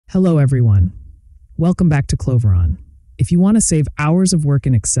Hello everyone. Welcome back to Cloveron. If you want to save hours of work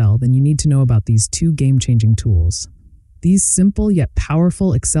in Excel, then you need to know about these two game-changing tools. These simple yet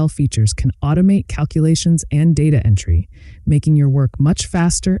powerful Excel features can automate calculations and data entry, making your work much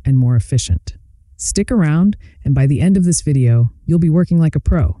faster and more efficient. Stick around, and by the end of this video, you'll be working like a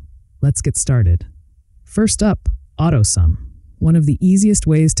pro. Let's get started. First up, AutoSum, one of the easiest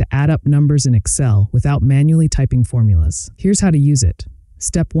ways to add up numbers in Excel without manually typing formulas. Here's how to use it.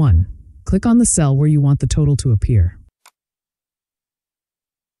 Step 1. Click on the cell where you want the total to appear.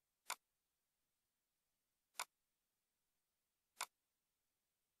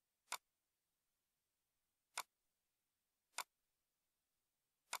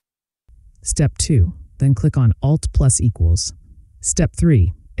 Step 2. Then click on Alt plus equals. Step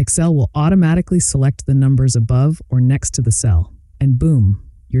 3. Excel will automatically select the numbers above or next to the cell. And boom,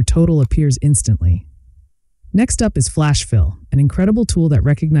 your total appears instantly. Next up is Flash Fill, an incredible tool that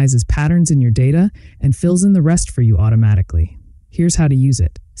recognizes patterns in your data and fills in the rest for you automatically. Here's how to use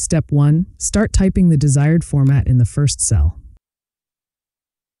it. Step 1. Start typing the desired format in the first cell.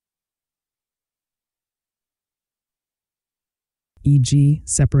 E.g.,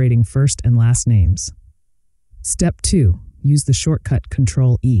 separating first and last names. Step 2. Use the shortcut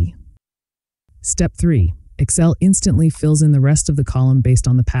CTRL-E. Step 3. Excel instantly fills in the rest of the column based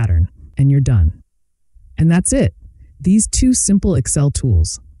on the pattern, and you're done. And that's it. These two simple Excel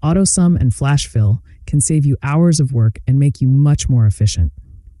tools, AutoSum and Flash Fill, can save you hours of work and make you much more efficient.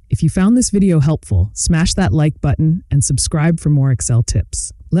 If you found this video helpful, smash that like button and subscribe for more Excel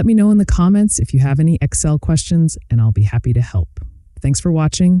tips. Let me know in the comments if you have any Excel questions, and I'll be happy to help. Thanks for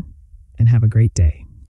watching, and have a great day.